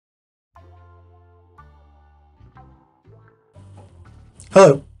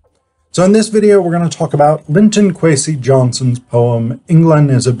Hello. So in this video, we're going to talk about Linton Kwesi Johnson's poem,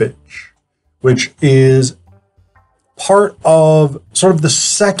 "Inglan is a Bitch," which is part of sort of the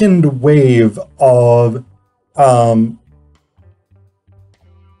second wave of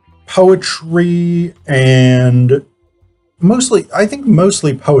poetry and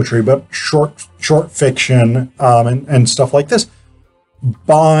mostly poetry, but short fiction and stuff like this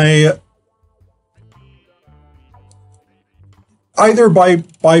by either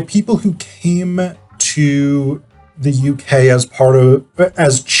by people who came to the UK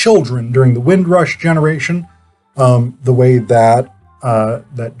as children during the Windrush generation, the way that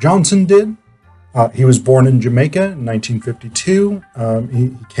that Johnson did. He was born in Jamaica in 1952.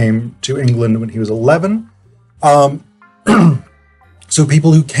 He came to England when he was 11. So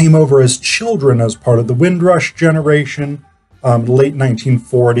people who came over as children as part of the Windrush generation, late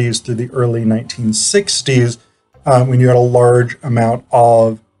 1940s through the early 1960s, when you had a large amount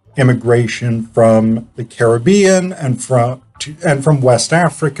of immigration from the Caribbean and from West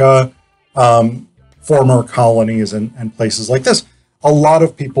Africa, former colonies and places like this. A lot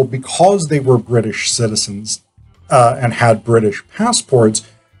of people, because they were British citizens and had British passports,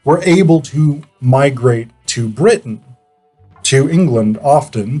 were able to migrate to Britain, to England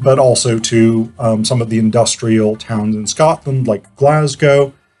often, but also to some of the industrial towns in Scotland, like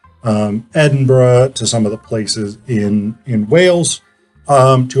Glasgow, Edinburgh, to some of the places in Wales,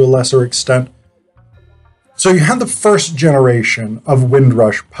 to a lesser extent. So you had the first generation of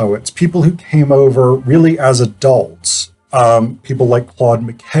Windrush poets, people who came over really as adults, people like Claude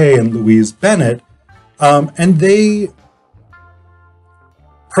McKay and Louise Bennett, and they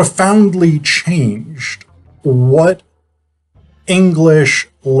profoundly changed what English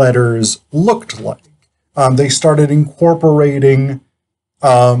letters looked like. They started incorporating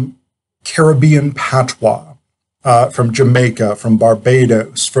Caribbean patois from Jamaica, from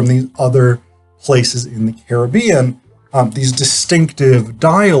Barbados, from these other places in the Caribbean, these distinctive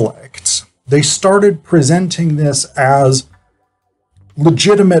dialects. They started presenting this as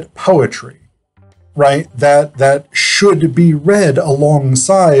legitimate poetry, right? That should be read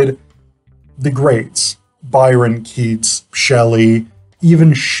alongside the greats, Byron, Keats, Shelley,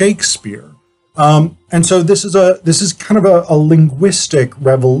 even Shakespeare. And so this is kind of a linguistic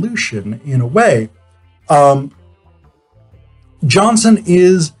revolution in a way. Johnson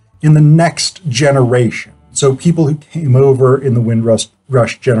is in the next generation. So people who came over in the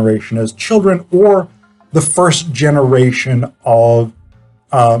Windrush generation as children, or the first generation of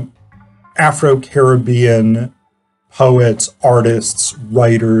Afro-Caribbean poets, artists,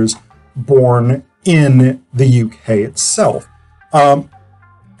 writers born in the UK itself.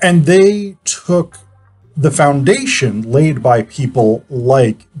 And they took the foundation laid by people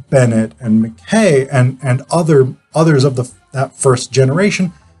like Bennett and McKay and others of that first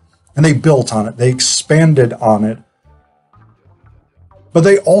generation, and they built on it. They expanded on it. But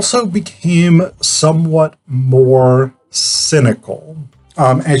they also became somewhat more cynical.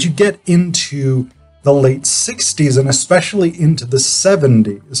 As you get into the late 60s and especially into the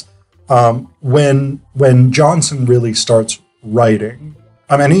 70s, when Johnson really starts writing.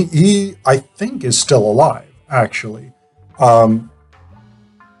 I mean, he I think is still alive, actually. He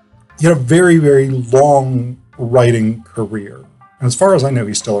had a very, very long writing career. And as far as I know,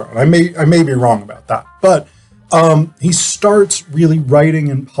 he's still around. I may be wrong about that. But he starts really writing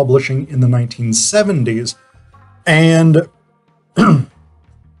and publishing in the 1970s. And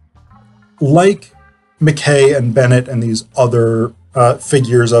like McKay and Bennett and these other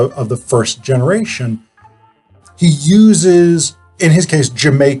figures of the first generation, he uses, in his case,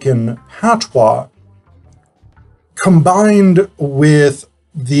 Jamaican patois, combined with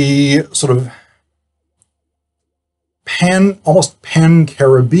the sort of almost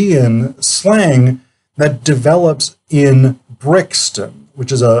pan-Caribbean slang that develops in Brixton,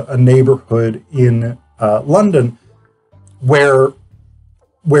 which is a neighborhood in London where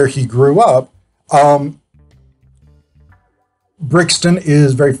he grew up. Brixton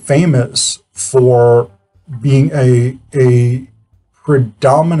is very famous for being a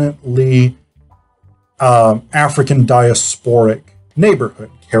predominantly African diasporic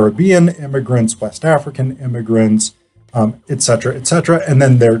neighborhood. Caribbean immigrants, West African immigrants, etc., etc., and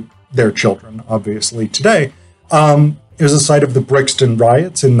then their children, obviously, today. It was the site of the Brixton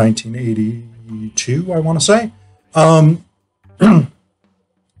riots in 1982, I want to say. So,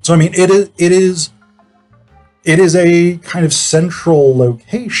 I mean, it is a kind of central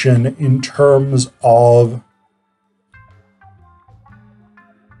location in terms of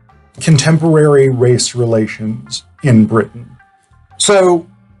contemporary race relations in Britain. So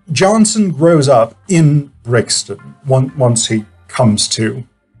Johnson grows up in Brixton once he comes to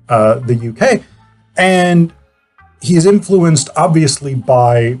the UK. And he's influenced, obviously,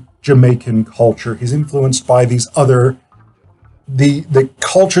 by Jamaican culture. He's influenced by these other, the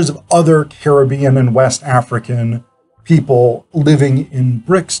cultures of other Caribbean and West African people living in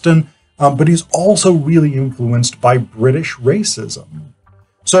Brixton, but he's also really influenced by British racism.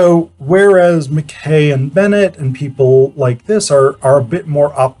 So whereas McKay and Bennett and people like this are a bit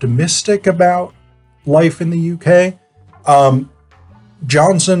more optimistic about life in the UK,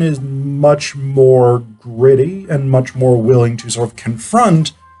 Johnson is much more gritty and much more willing to sort of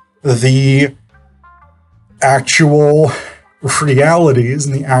confront the actual realities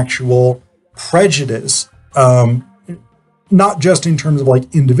and the actual prejudice, not just in terms of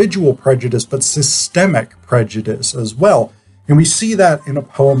like individual prejudice, but systemic prejudice as well. And we see that in a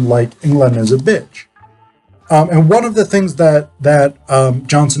poem like England is a Bitch. And one of the things that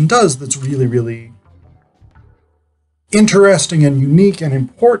Johnson does that's really, really interesting and unique and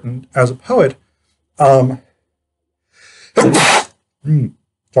important as a poet, sorry,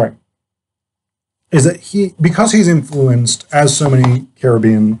 is that because he's influenced, as so many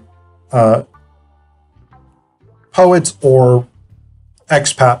Caribbean poets or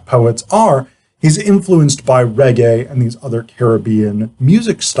expat poets are, he's influenced by reggae and these other Caribbean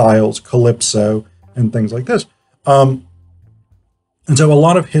music styles, calypso and things like this. And so a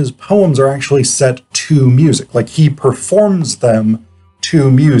lot of his poems are actually set to music. Like he performs them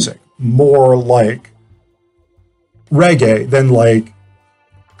to music, more like reggae than like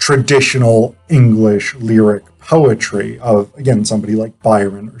traditional English lyric poetry of, again, somebody like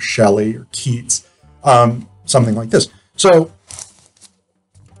Byron or Shelley or Keats, something like this. So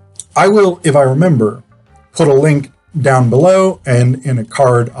I will, if I remember, put a link down below and in a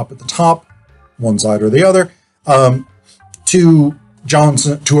card up at the top, one side or the other, to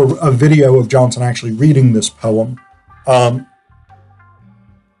Johnson, to a video of Johnson actually reading this poem. So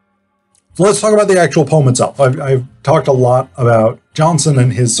let's talk about the actual poem itself. I've talked a lot about Johnson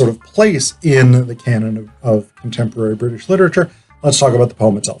and his sort of place in the canon of contemporary British literature. Let's talk about the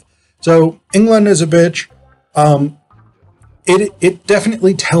poem itself. So England is a Bitch. It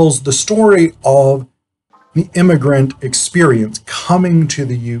definitely tells the story of the immigrant experience coming to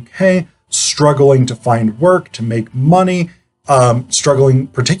the UK, struggling to find work, to make money, struggling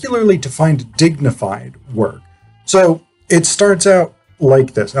particularly to find dignified work. So it starts out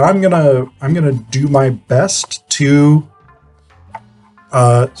like this, and I'm gonna do my best to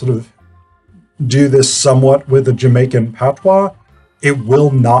sort of do this somewhat with a Jamaican patois. It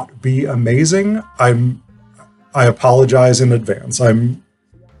will not be amazing. I apologize in advance. I'm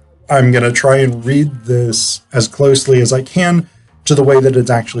gonna try and read this as closely as I can to the way that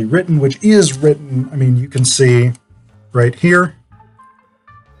it's actually written, which is written, I mean, you can see right here,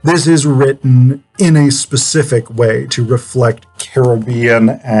 this is written in a specific way to reflect Caribbean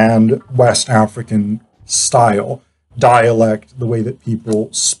and West African style, dialect, the way that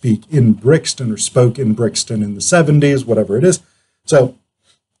people speak in Brixton or spoke in Brixton in the 70s, whatever it is. So,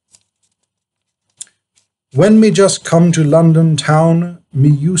 when me just come to London town, me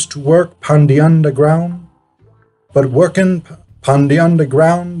used to work pon the underground, but working pon the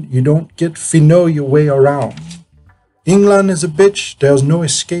underground, you don't get fi know your way around. England is a bitch, there's no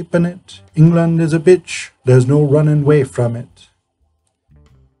escaping it. England is a bitch, there's no running away from it.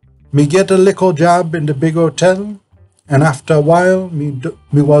 Me get a little job in the big hotel, and after a while, me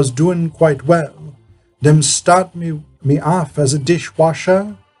was doing quite well. Them start me off as a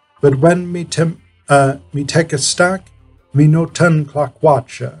dishwasher, but when me take a stack, me no 10 clock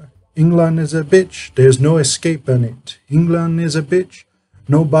watcher. England is a bitch, there's no escaping it. England is a bitch,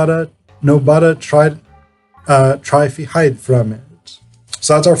 nobody try fi hide from it.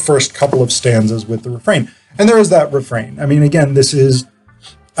 So that's our first couple of stanzas with the refrain. And there is that refrain. I mean, again, this is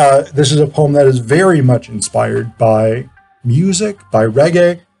a poem that is very much inspired by music, by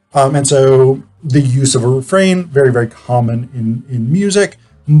reggae. And so the use of a refrain, very, very common in music,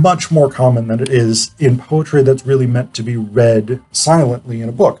 much more common than it is in poetry that's really meant to be read silently in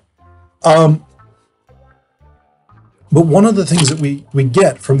a book. But one of the things that we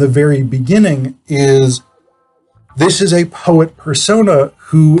get from the very beginning is this is a poet persona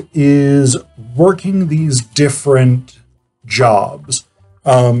who is working these different jobs.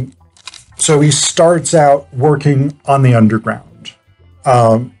 So he starts out working on the underground,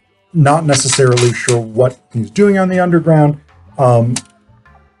 not necessarily sure what he's doing on the underground,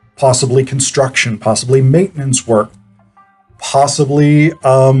 possibly construction, possibly maintenance work, possibly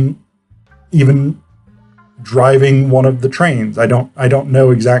even driving one of the trains. I don't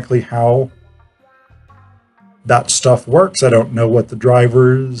know exactly how that stuff works. I don't know what the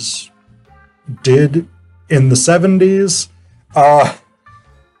drivers did in the 70s.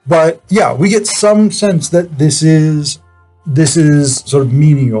 But yeah, we get some sense that this is sort of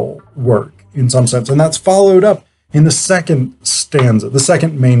menial work in some sense, and that's followed up in the second stanza, the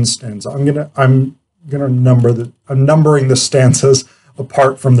second main stanza. I'm numbering the stanzas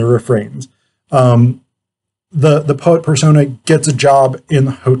apart from the refrains. The poet persona gets a job in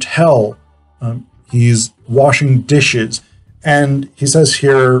the hotel. He's washing dishes, and he says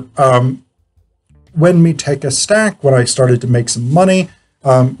here, when me take a stack, when I started to make some money,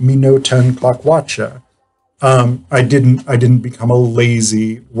 me no 10 clock watcher. I didn't become a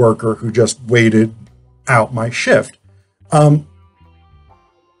lazy worker who just waited out my shift. And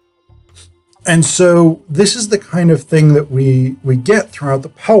so this is the kind of thing that we get throughout the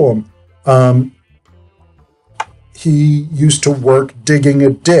poem. He used to work digging a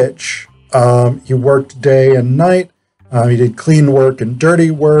ditch. He worked day and night. He did clean work and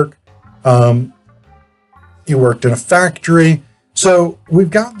dirty work. He worked in a factory. So we've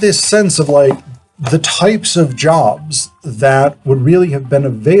got this sense of like the types of jobs that would really have been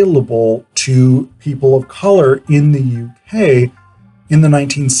available to people of color in the UK in the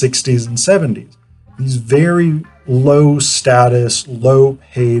 1960s and 70s. These very low status, low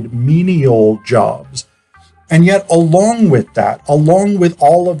paid, menial jobs. And yet along with that, along with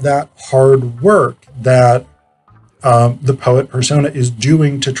all of that hard work that the poet persona is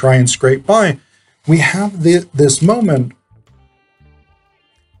doing to try and scrape by, we have this moment.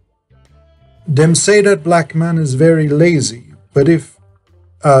 Them say that black man is very lazy, but if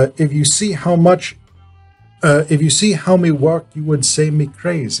you see how much, if you see how me work, you would say me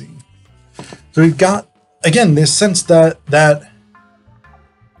crazy. So we've got again this sense that the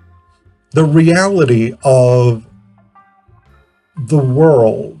reality of the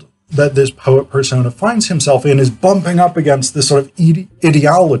world that this poet persona finds himself in is bumping up against this sort of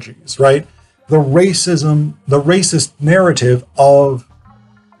ideologies, right? The racism, the racist narrative of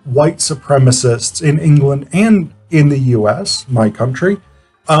white supremacists in England and in the US, my country,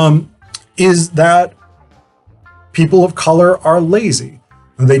 is that people of color are lazy.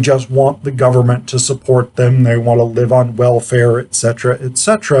 They just want the government to support them. They want to live on welfare, etc.,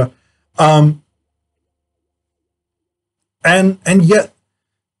 etc. And yet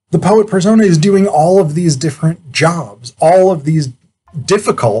the poet persona is doing all of these different jobs, all of these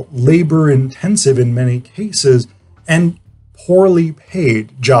difficult, labor-intensive in many cases, and poorly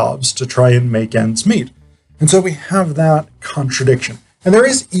paid jobs to try and make ends meet. And so we have that contradiction. And there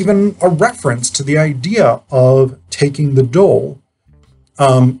is even a reference to the idea of taking the dole.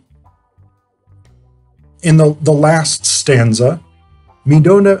 In the last stanza, me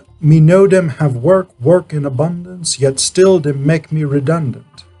know them have work in abundance, yet still them make me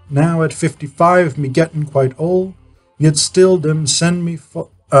redundant. Now at 55, me getting quite old, yet still them send me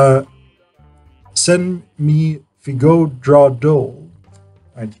go draw dole.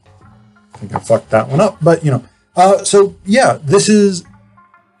 I think I fucked that one up, but you know. So yeah, this is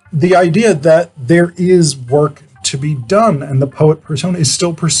the idea that there is work to be done, and the poet persona is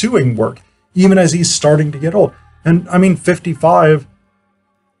still pursuing work, even as he's starting to get old. And I mean, 55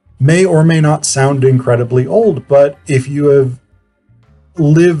 may or may not sound incredibly old, but if you have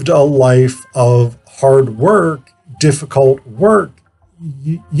lived a life of hard work, difficult work,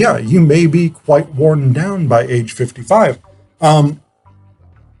 yeah, you may be quite worn down by age 55. And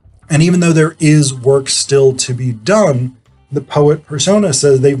even though there is work still to be done, the poet persona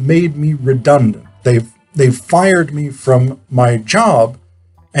says they've made me redundant. They've fired me from my job,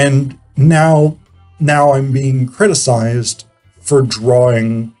 and now I'm being criticized for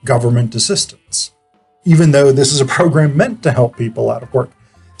drawing government assistance, even though this is a program meant to help people out of work.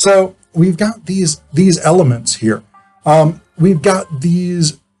 So we've got these elements here. We've got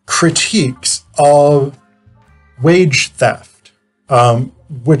these critiques of wage theft,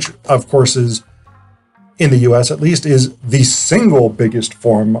 which of course is, in the US at least, is the single biggest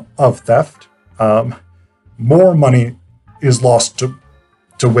form of theft. More money is lost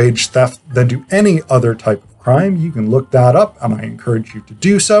to wage theft than to any other type of crime. You can look that up, and I encourage you to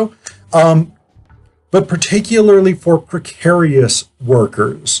do so. But particularly for precarious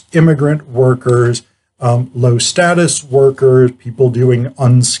workers, immigrant workers, low status workers, people doing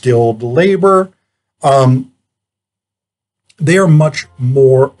unskilled labor, they are much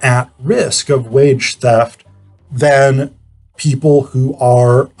more at risk of wage theft than people who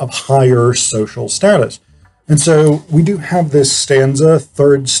are of higher social status. And so we do have this stanza,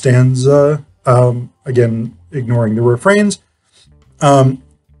 third stanza, again, ignoring the refrains.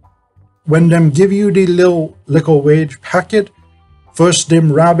 When them give you the little wage packet, first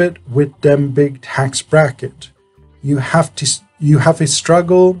them rabbit with them big tax bracket. You have to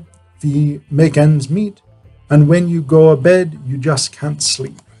struggle to make ends meet. and when you go to bed, you just can't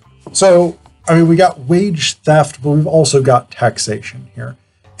sleep. So, I mean, we got wage theft, but we've also got taxation here.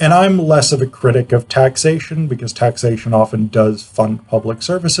 And I'm less of a critic of taxation because taxation often does fund public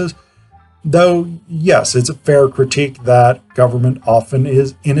services. Though, yes, it's a fair critique that government often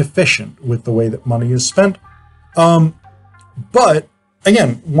is inefficient with the way that money is spent. But,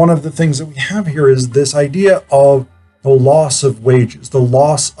 again, one of the things that we have here is this idea of the loss of wages, the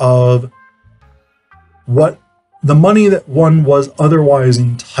loss of what the money that one was otherwise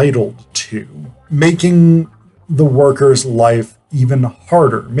entitled to, making the worker's life even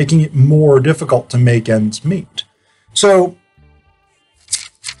harder, making it more difficult to make ends meet. So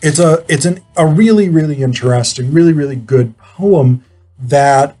it's a really, really interesting, really, really good poem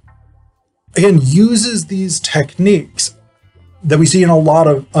that, again, uses these techniques that we see in a lot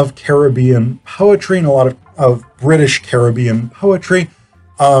of Caribbean poetry and a lot of British Caribbean poetry,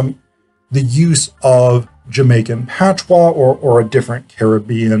 the use of Jamaican patois or a different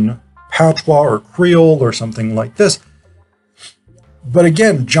Caribbean patois or Creole or something like this. But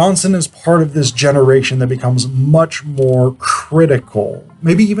again, Johnson is part of this generation that becomes much more critical,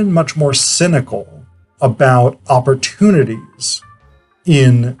 maybe even much more cynical about opportunities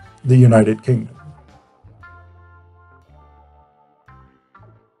in the United Kingdom.